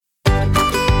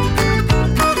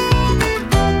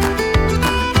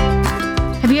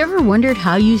ever wondered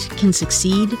how you can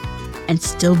succeed and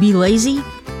still be lazy?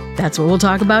 That's what we'll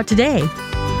talk about today.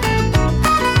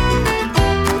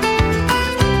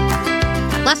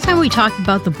 Last time we talked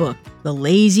about the book, The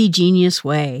Lazy Genius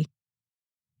Way.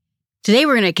 Today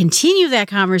we're going to continue that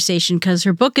conversation because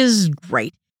her book is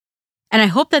great. And I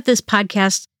hope that this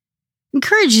podcast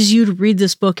encourages you to read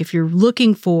this book if you're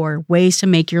looking for ways to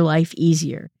make your life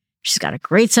easier. She's got a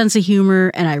great sense of humor,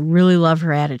 and I really love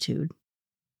her attitude.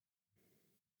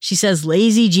 She says,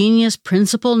 Lazy Genius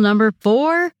Principle number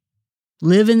 4,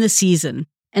 live in the season.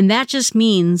 And that just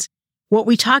means what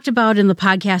we talked about in the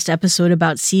podcast episode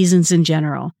about seasons in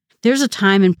general. There's a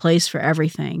time and place for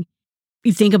everything.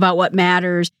 You think about what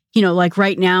matters. Like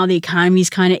right now, the economy's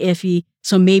kind of iffy.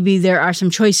 So maybe there are some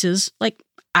choices. Like,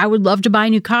 I would love to buy a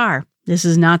new car. This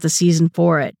is not the season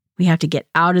for it. We have to get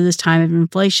out of this time of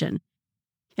inflation.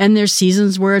 And there's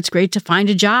seasons where it's great to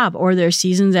find a job, or there's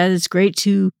seasons that it's great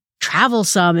to travel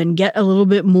some and get a little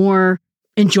bit more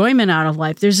enjoyment out of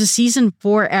life. There's a season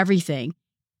for everything.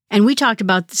 And we talked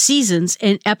about the seasons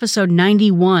in episode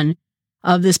 91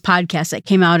 of this podcast that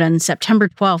came out on September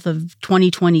 12th of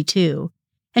 2022.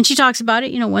 And she talks about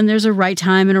it, when there's a right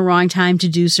time and a wrong time to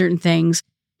do certain things.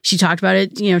 She talked about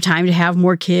it, time to have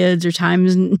more kids or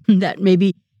times that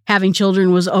maybe having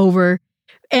children was over.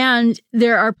 And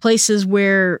there are places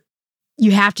where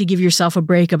you have to give yourself a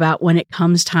break about when it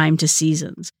comes time to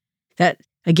seasons. That,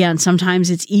 again, sometimes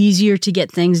it's easier to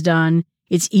get things done.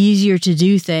 It's easier to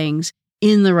do things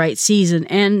in the right season.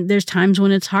 And there's times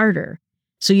when it's harder.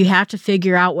 So you have to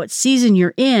figure out what season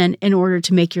you're in order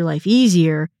to make your life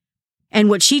easier. And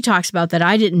what she talks about that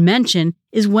I didn't mention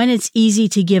is when it's easy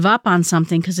to give up on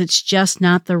something because it's just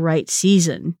not the right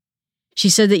season. She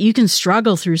said that you can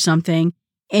struggle through something,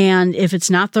 and if it's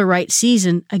not the right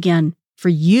season, again, for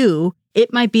you,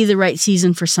 it might be the right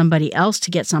season for somebody else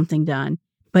to get something done,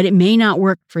 but it may not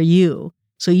work for you.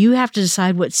 So you have to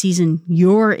decide what season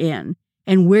you're in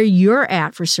and where you're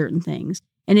at for certain things.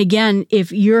 And again,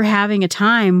 if you're having a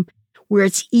time where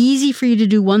it's easy for you to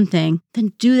do one thing,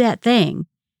 then do that thing.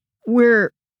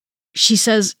 Where she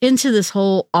says into this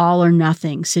whole all or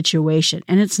nothing situation.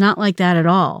 And it's not like that at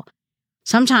all.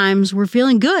 Sometimes we're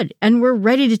feeling good and we're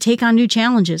ready to take on new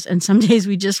challenges. And some days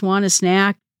we just want a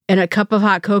snack and a cup of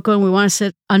hot cocoa and we want to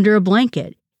sit under a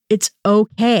blanket. It's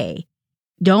okay.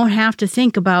 Don't have to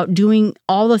think about doing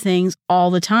all the things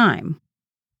all the time.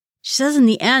 She says in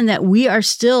the end that we are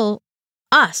still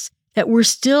us, that we're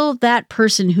still that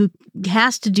person who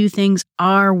has to do things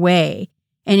our way.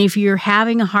 And if you're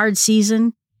having a hard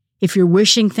season, if you're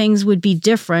wishing things would be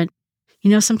different,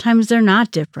 sometimes they're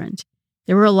not different.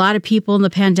 There were a lot of people in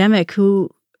the pandemic who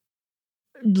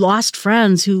lost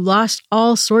friends, who lost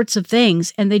all sorts of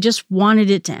things, and they just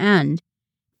wanted it to end.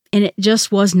 And it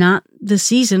just was not the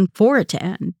season for it to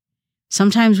end.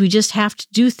 Sometimes we just have to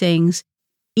do things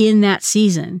in that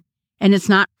season. And it's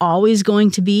not always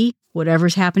going to be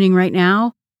whatever's happening right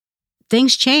now.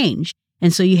 Things change.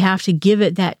 And so you have to give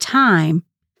it that time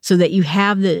so that you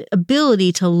have the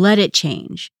ability to let it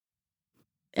change.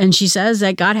 And she says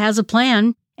that God has a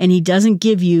plan and he doesn't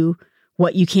give you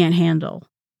what you can't handle.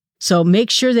 So make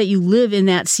sure that you live in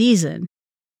that season.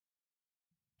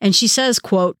 And she says,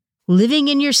 quote, living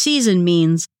in your season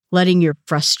means letting your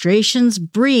frustrations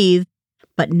breathe,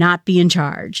 but not be in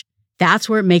charge. That's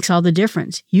where it makes all the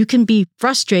difference. You can be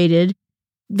frustrated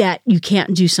that you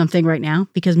can't do something right now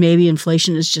because maybe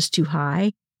inflation is just too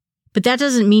high. But that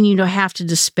doesn't mean you don't have to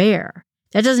despair.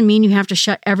 That doesn't mean you have to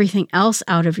shut everything else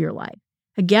out of your life.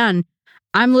 Again,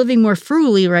 I'm living more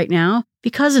frugally right now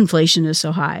because inflation is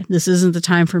so high. This isn't the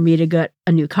time for me to get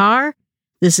a new car.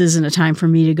 This isn't a time for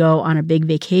me to go on a big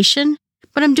vacation.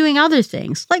 But I'm doing other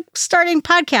things, like starting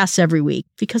podcasts every week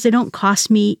because they don't cost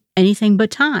me anything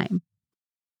but time.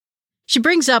 She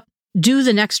brings up Do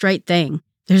the Next Right Thing.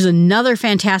 There's another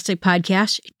fantastic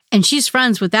podcast, and she's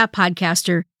friends with that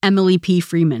podcaster, Emily P.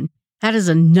 Freeman. That is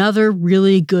another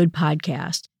really good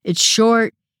podcast. It's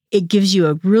short. It gives you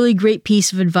a really great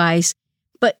piece of advice.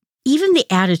 But even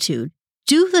the attitude,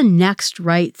 do the next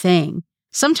right thing.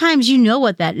 Sometimes you know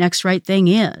what that next right thing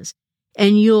is,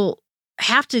 and you'll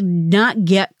have to not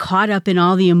get caught up in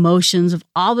all the emotions of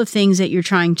all the things that you're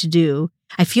trying to do.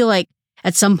 I feel like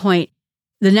at some point,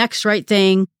 the Next Right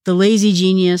Thing, The Lazy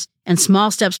Genius, and Small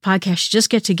Steps podcast should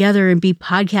just get together and be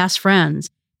podcast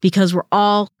friends because we're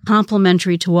all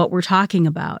complementary to what we're talking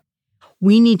about.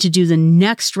 We need to do the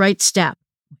next right step,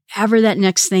 whatever that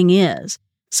next thing is.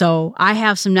 So I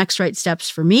have some next right steps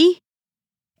for me,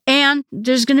 and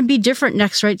there's going to be different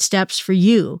next right steps for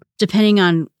you, depending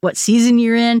on what season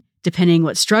you're in, depending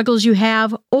what struggles you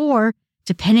have, or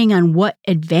depending on what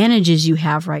advantages you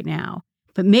have right now.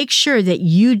 but make sure that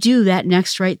you do that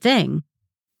next right thing.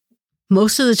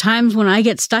 Most of the times when I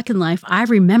get stuck in life, I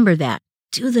remember that.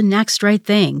 Do the next right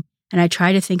thing. And I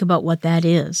try to think about what that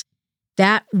is.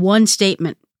 That one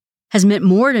statement has meant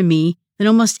more to me than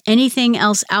almost anything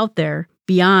else out there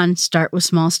beyond start with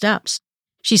small steps.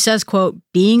 She says, quote,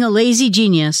 being a lazy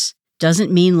genius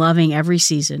doesn't mean loving every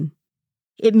season.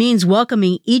 It means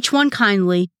welcoming each one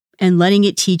kindly and letting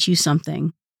it teach you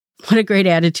something. What a great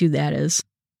attitude that is.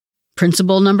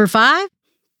 Principle number 5,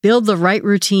 build the right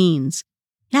routines.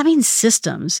 That means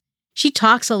systems. She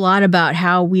talks a lot about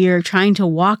how we are trying to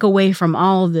walk away from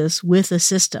all of this with the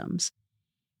systems.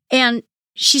 And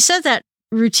she said that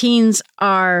routines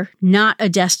are not a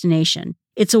destination.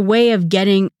 It's a way of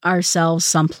getting ourselves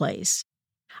someplace.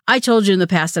 I told you in the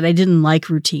past that I didn't like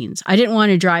routines. I didn't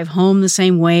want to drive home the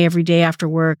same way every day after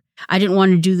work. I didn't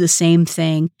want to do the same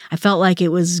thing. I felt like it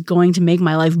was going to make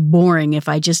my life boring if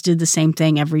I just did the same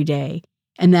thing every day.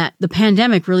 And that the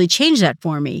pandemic really changed that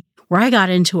for me, where I got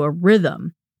into a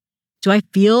rhythm. Do I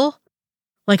feel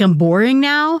like I'm boring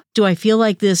now? Do I feel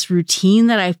like this routine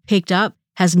that I've picked up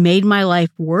has made my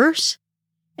life worse?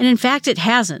 And in fact, it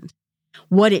hasn't.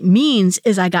 What it means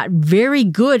is I got very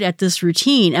good at this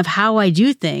routine of how I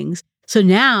do things. So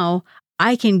now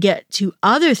I can get to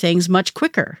other things much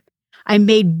quicker. I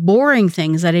made boring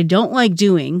things that I don't like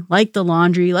doing, like the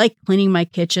laundry, like cleaning my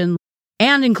kitchen,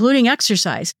 and including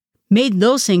exercise, made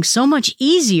those things so much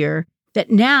easier that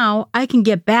now I can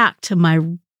get back to my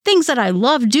things that I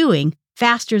love doing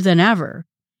faster than ever.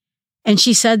 And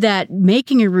she said that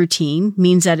making a routine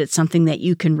means that it's something that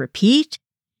you can repeat.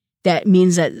 That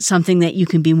means that it's something that you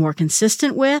can be more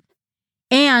consistent with.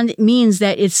 And it means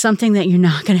that it's something that you're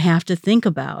not going to have to think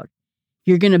about.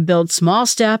 You're going to build small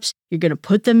steps. You're going to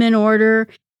put them in order.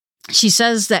 She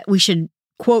says that we should,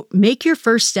 quote, make your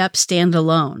first step stand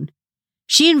alone.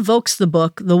 She invokes the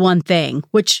book, The One Thing,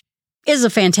 which is a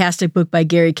fantastic book by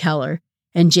Gary Keller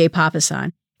and Jay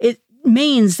Papasan. It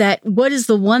means that what is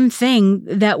the one thing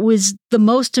that was the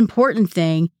most important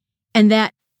thing, and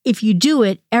that if you do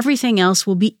it, everything else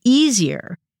will be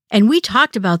easier. And we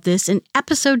talked about this in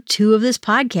episode 2 of this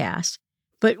podcast.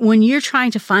 But when you're trying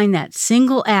to find that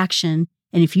single action,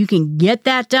 and if you can get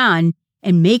that done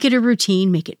and make it a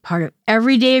routine, make it part of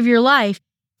every day of your life,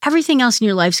 everything else in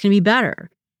your life is going to be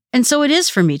better. And so it is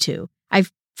for me too.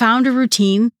 I've found a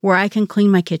routine where I can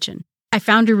clean my kitchen. I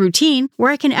found a routine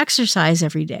where I can exercise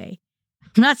every day.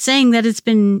 I'm not saying that it's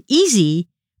been easy,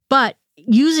 but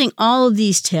using all of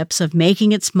these tips of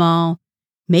making it small,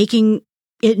 making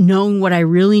it known what I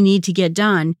really need to get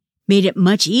done, made it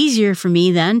much easier for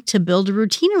me then to build a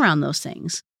routine around those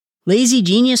things. Lazy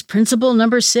genius principle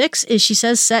number 6 is, she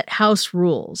says, set house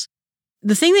rules.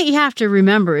 The thing that you have to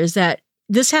remember is that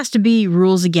this has to be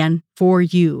rules again for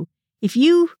you. If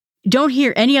you don't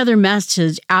hear any other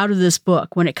message out of this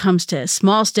book when it comes to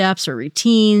small steps or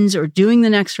routines or doing the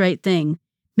next right thing,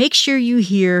 make sure you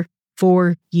hear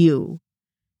for you.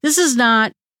 This is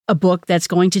not a book that's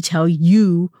going to tell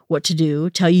you what to do,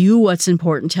 tell you what's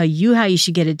important, tell you how you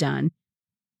should get it done.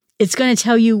 It's going to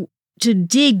tell you to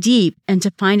dig deep and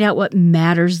to find out what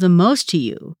matters the most to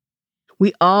you.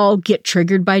 We all get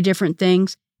triggered by different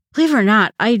things. Believe it or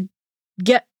not, I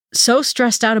get so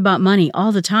stressed out about money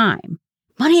all the time.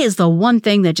 Money is the one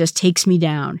thing that just takes me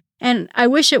down. And I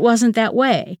wish it wasn't that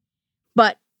way.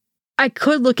 But I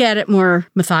could look at it more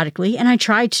methodically, and I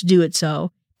tried to do it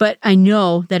so. But I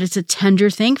know that it's a tender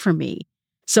thing for me.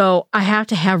 So I have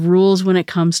to have rules when it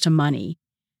comes to money.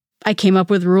 I came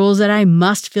up with rules that I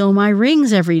must fill my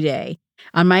rings every day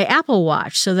on my Apple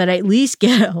Watch so that I at least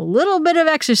get a little bit of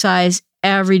exercise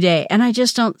every day. And I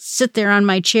just don't sit there on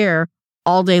my chair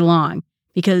all day long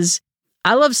because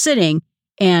I love sitting,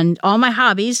 and all my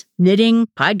hobbies, knitting,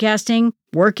 podcasting,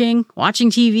 working,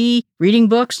 watching TV, reading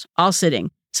books, all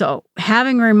sitting. So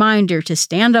having a reminder to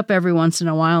stand up every once in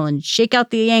a while and shake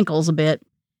out the ankles a bit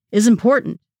is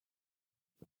important.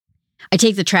 I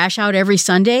take the trash out every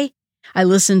Sunday. I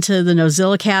listen to the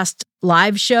NozillaCast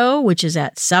live show, which is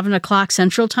at 7 o'clock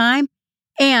Central Time.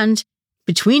 And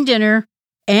between dinner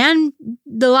and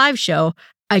the live show,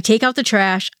 I take out the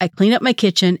trash, I clean up my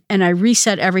kitchen, and I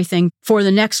reset everything for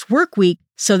the next work week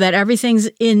so that everything's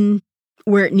in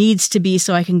where it needs to be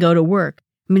so I can go to work.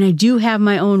 I mean, I do have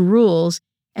my own rules,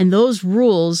 and those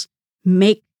rules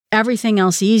make everything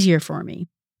else easier for me.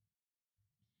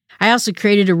 I also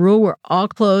created a rule where all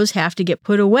clothes have to get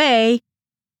put away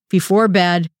before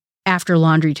bed after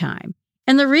laundry time.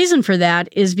 And the reason for that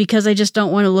is because I just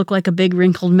don't want to look like a big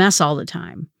wrinkled mess all the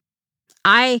time.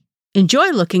 I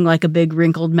enjoy looking like a big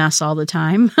wrinkled mess all the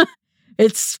time.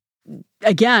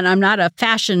 Again, I'm not a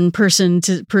fashion person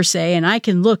per se, and I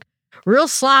can look real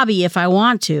slobby if I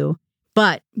want to.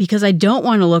 But because I don't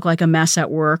want to look like a mess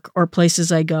at work or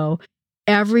places I go,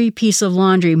 every piece of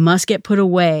laundry must get put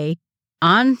away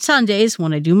on Sundays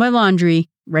when I do my laundry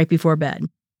right before bed.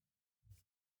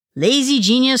 Lazy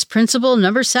genius principle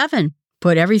number 7,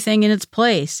 put everything in its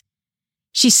place.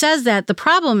 She says that the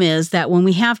problem is that when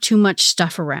we have too much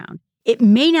stuff around, it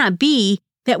may not be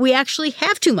that we actually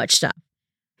have too much stuff.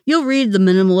 You'll read the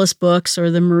minimalist books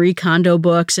or the Marie Kondo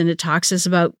books, and it talks us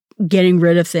about getting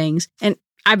rid of things. And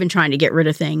I've been trying to get rid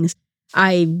of things.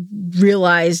 I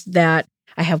realized that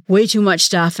I have way too much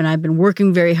stuff, and I've been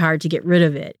working very hard to get rid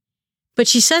of it. But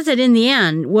she says that in the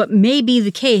end, what may be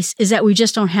the case is that we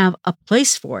just don't have a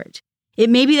place for it. It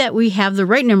may be that we have the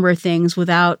right number of things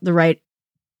without the right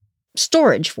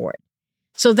storage for it.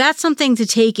 So that's something to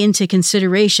take into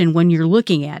consideration when you're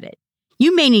looking at it.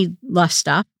 You may need less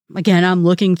stuff. Again, I'm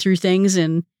looking through things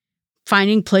and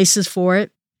finding places for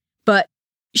it. But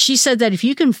she said that if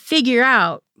you can figure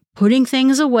out putting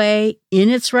things away in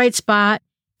its right spot,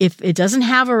 if it doesn't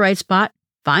have a right spot,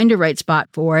 find a right spot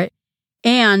for it,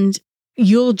 and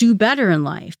you'll do better in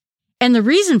life. And the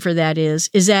reason for that is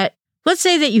that let's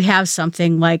say that you have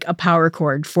something like a power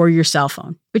cord for your cell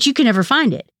phone, but you can never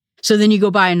find it. So then you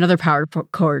go buy another power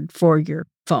cord for your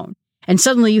phone, and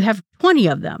suddenly you have 20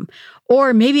 of them.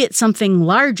 Or maybe it's something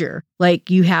larger, like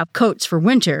you have coats for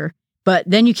winter, but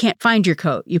then you can't find your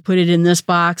coat. You put it in this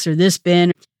box or this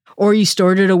bin, or you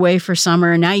stored it away for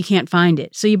summer and now you can't find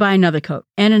it. So you buy another coat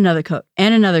and another coat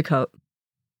and another coat.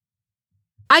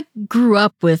 I grew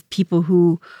up with people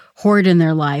who hoard in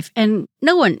their life, and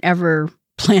no one ever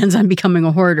plans on becoming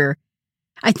a hoarder.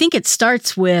 I think it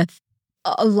starts with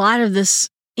a lot of this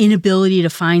inability to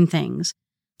find things.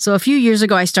 So a few years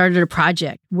ago, I started a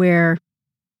project where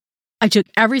I took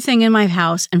everything in my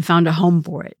house and found a home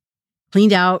for it.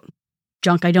 Cleaned out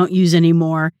junk I don't use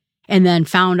anymore, and then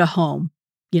found a home.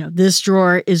 This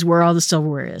drawer is where all the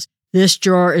silverware is. This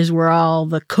drawer is where all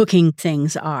the cooking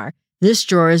things are. This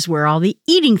drawer is where all the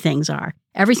eating things are.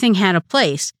 Everything had a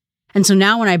place. And so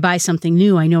now when I buy something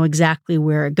new, I know exactly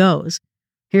where it goes.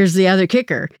 Here's the other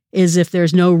kicker, is if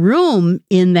there's no room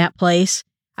in that place,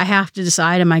 I have to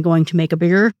decide, am I going to make a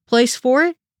bigger place for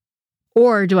it?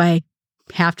 Or do I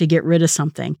have to get rid of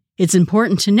something? It's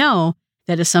important to know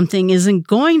that if something isn't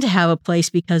going to have a place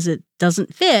because it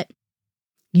doesn't fit,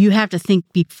 you have to think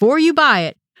before you buy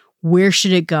it, where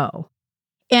should it go?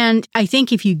 And I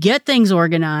think if you get things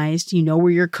organized, you know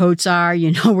where your coats are,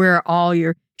 you know where all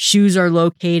your shoes are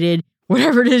located,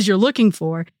 whatever it is you're looking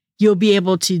for, you'll be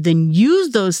able to then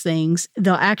use those things.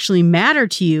 They'll actually matter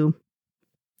to you,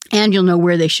 and you'll know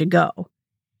where they should go.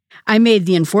 I made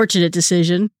the unfortunate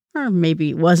decision, or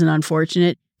maybe it wasn't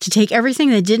unfortunate, to take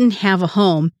everything that didn't have a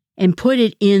home and put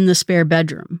it in the spare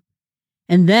bedroom.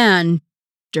 And then,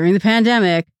 during the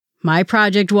pandemic, my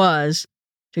project was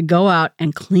to go out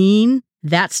and clean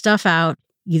that stuff out,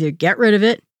 either get rid of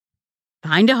it,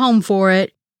 find a home for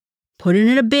it, put it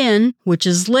in a bin, which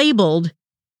is labeled,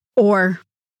 or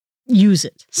use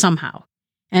it somehow.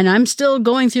 And I'm still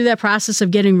going through that process of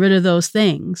getting rid of those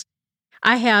things.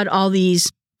 I had all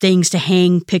these things to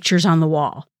hang pictures on the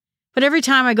wall. But every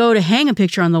time I go to hang a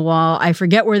picture on the wall, I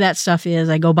forget where that stuff is.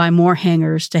 I go buy more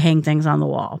hangers to hang things on the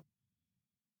wall.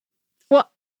 Well,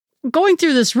 going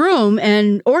through this room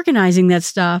and organizing that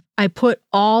stuff, I put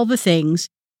all the things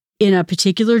in a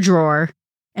particular drawer,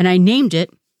 and I named it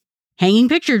hanging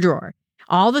picture drawer.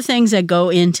 All the things that go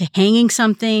into hanging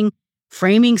something,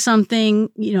 framing something,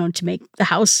 to make the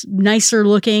house nicer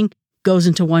looking, goes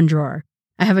into one drawer.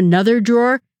 I have another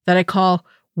drawer that I call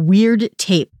weird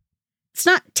tape. It's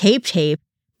not tape,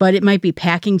 but it might be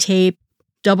packing tape,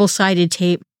 double-sided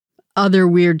tape, other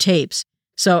weird tapes.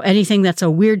 So anything that's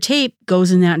a weird tape goes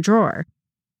in that drawer.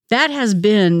 That has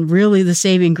been really the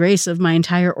saving grace of my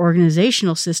entire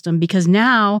organizational system, because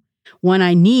now when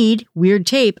I need weird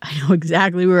tape, I know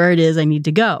exactly where it is I need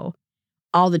to go.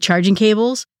 All the charging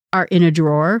cables are in a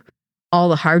drawer. All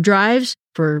the hard drives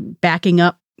for backing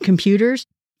up computers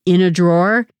in a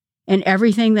drawer. And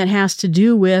everything that has to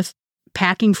do with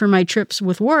packing for my trips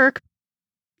with work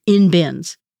in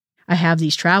bins. I have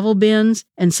these travel bins,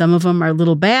 and some of them are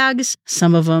little bags.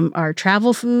 Some of them are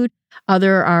travel food.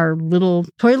 Other are little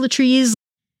toiletries.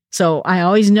 So I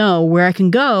always know where I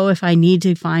can go if I need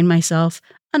to find myself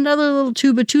another little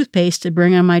tube of toothpaste to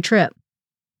bring on my trip.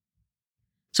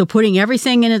 So putting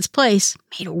everything in its place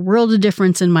made a world of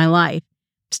difference in my life.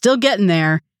 Still getting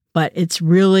there, but it's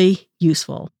really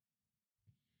useful.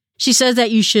 She says that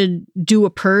you should do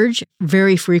a purge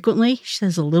very frequently. She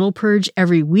says a little purge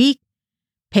every week.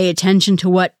 Pay attention to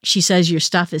what she says your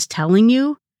stuff is telling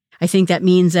you. I think that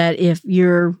means that if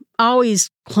you're always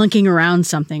clunking around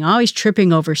something, always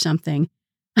tripping over something.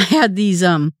 I had these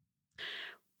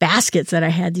baskets that I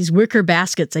had, these wicker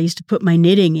baskets I used to put my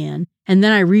knitting in. And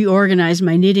then I reorganized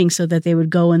my knitting so that they would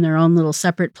go in their own little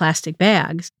separate plastic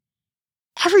bags.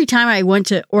 Every time I went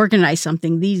to organize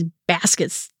something, these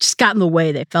baskets just got in the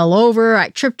way. They fell over. I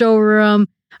tripped over them.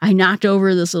 I knocked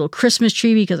over this little Christmas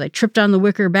tree because I tripped on the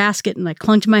wicker basket and I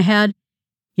clunked my head.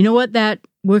 You know what that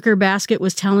wicker basket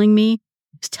was telling me?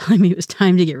 It was telling me it was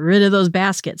time to get rid of those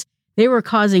baskets. They were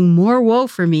causing more woe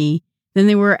for me than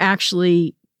they were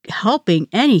actually helping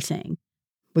anything.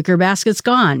 Wicker basket's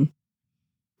gone.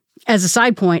 As a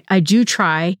side point, I do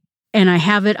try, and I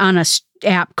have it on a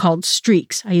app called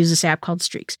Streaks. I use this app called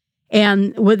Streaks.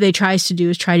 And what they tries to do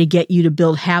is try to get you to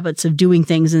build habits of doing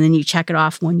things, and then you check it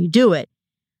off when you do it.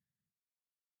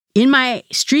 In my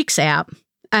Streaks app,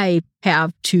 I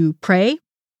have to pray,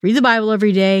 read the Bible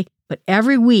every day, but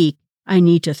every week I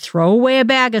need to throw away a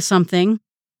bag of something,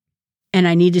 and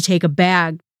I need to take a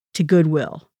bag to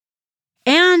Goodwill.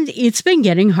 And it's been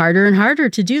getting harder and harder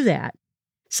to do that.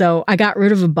 So I got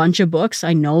rid of a bunch of books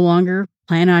I no longer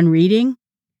plan on reading.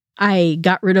 I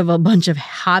got rid of a bunch of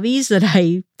hobbies that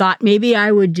I thought maybe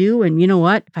I would do. And you know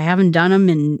what? If I haven't done them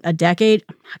in a decade,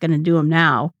 I'm not going to do them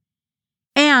now.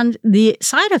 And the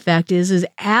side effect is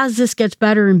as this gets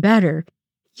better and better,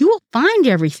 you will find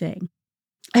everything.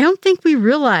 I don't think we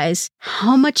realize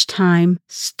how much time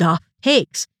stuff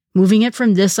takes. Moving it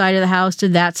from this side of the house to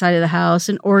that side of the house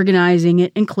and organizing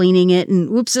it and cleaning it. And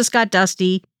whoops, this got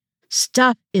dusty.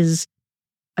 Stuff is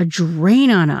a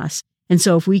drain on us. And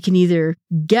so if we can either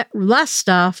get less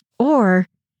stuff or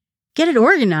get it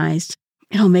organized,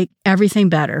 it'll make everything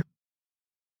better.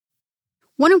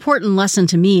 One important lesson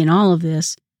to me in all of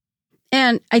this,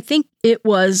 and I think it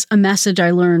was a message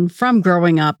I learned from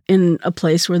growing up in a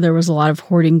place where there was a lot of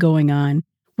hoarding going on,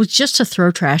 was just to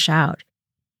throw trash out.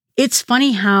 It's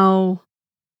funny how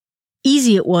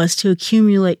easy it was to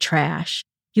accumulate trash.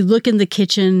 You look in the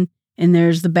kitchen and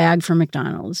there's the bag from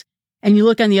McDonald's. And you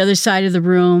look on the other side of the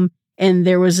room and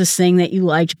there was this thing that you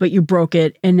liked, but you broke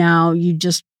it. And now you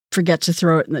just forget to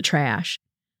throw it in the trash.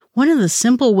 One of the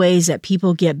simple ways that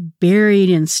people get buried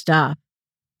in stuff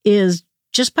is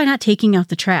just by not taking out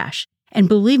the trash. And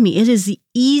believe me, it is the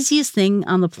easiest thing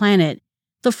on the planet.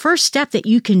 The first step that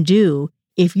you can do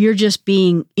if you're just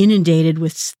being inundated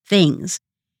with things,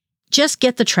 just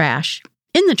get the trash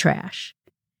in the trash.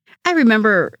 I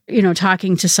remember,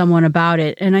 talking to someone about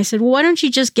it, and I said, well, why don't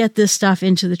you just get this stuff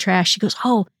into the trash? She goes,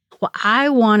 oh, well, I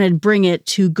want to bring it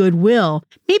to Goodwill.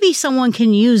 Maybe someone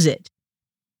can use it.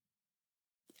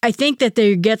 I think that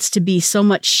there gets to be so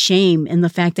much shame in the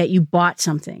fact that you bought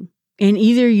something, and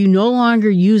either you no longer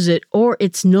use it or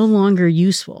it's no longer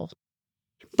useful.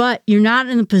 But you're not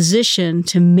in a position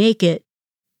to make it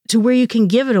to where you can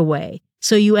give it away.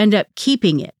 So you end up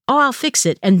keeping it. Oh, I'll fix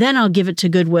it and then I'll give it to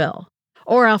Goodwill.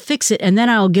 Or I'll fix it and then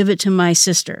I'll give it to my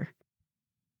sister.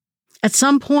 At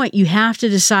some point, you have to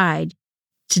decide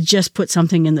to just put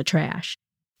something in the trash.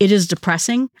 It is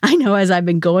depressing. I know, as I've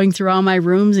been going through all my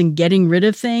rooms and getting rid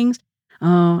of things.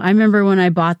 Oh, I remember when I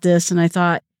bought this and I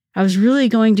thought I was really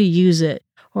going to use it.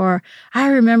 Or I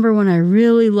remember when I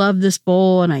really loved this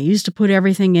bowl and I used to put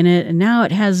everything in it and now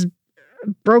it has a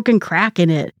broken crack in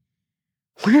it.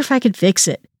 Wonder if I could fix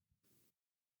it.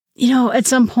 At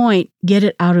some point, get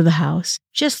it out of the house.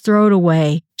 Just throw it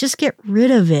away. Just get rid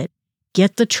of it.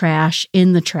 Get the trash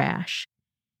in the trash.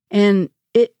 And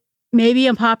it may be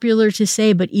unpopular to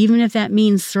say, but even if that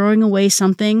means throwing away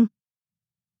something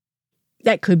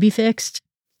that could be fixed,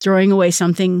 throwing away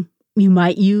something you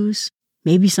might use,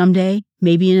 maybe someday,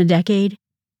 maybe in a decade,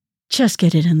 just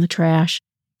get it in the trash.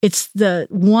 It's the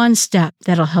one step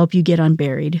that'll help you get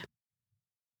unburied.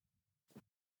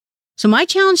 So my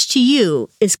challenge to you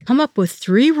is come up with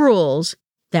 3 rules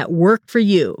that work for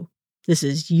you. This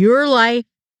is your life,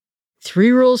 3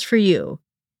 rules for you.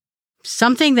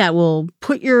 Something that will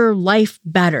put your life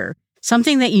better,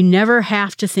 something that you never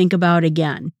have to think about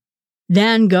again.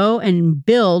 Then go and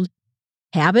build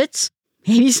habits,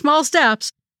 maybe small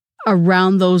steps,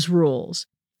 around those rules.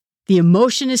 The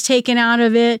emotion is taken out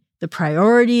of it. The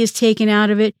priority is taken out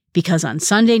of it because on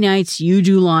Sunday nights, you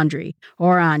do laundry,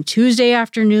 or on Tuesday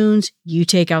afternoons, you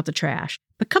take out the trash.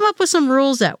 But come up with some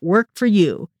rules that work for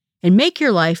you and make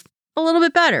your life a little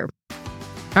bit better. All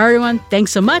right, everyone,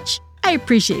 thanks so much. I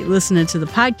appreciate you listening to the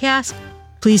podcast.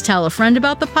 Please tell a friend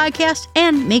about the podcast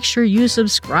and make sure you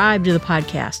subscribe to the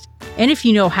podcast. And if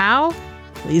you know how,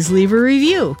 please leave a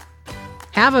review.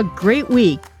 Have a great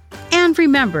week. And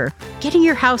remember, getting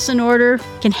your house in order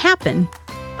can happen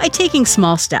by taking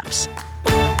small steps.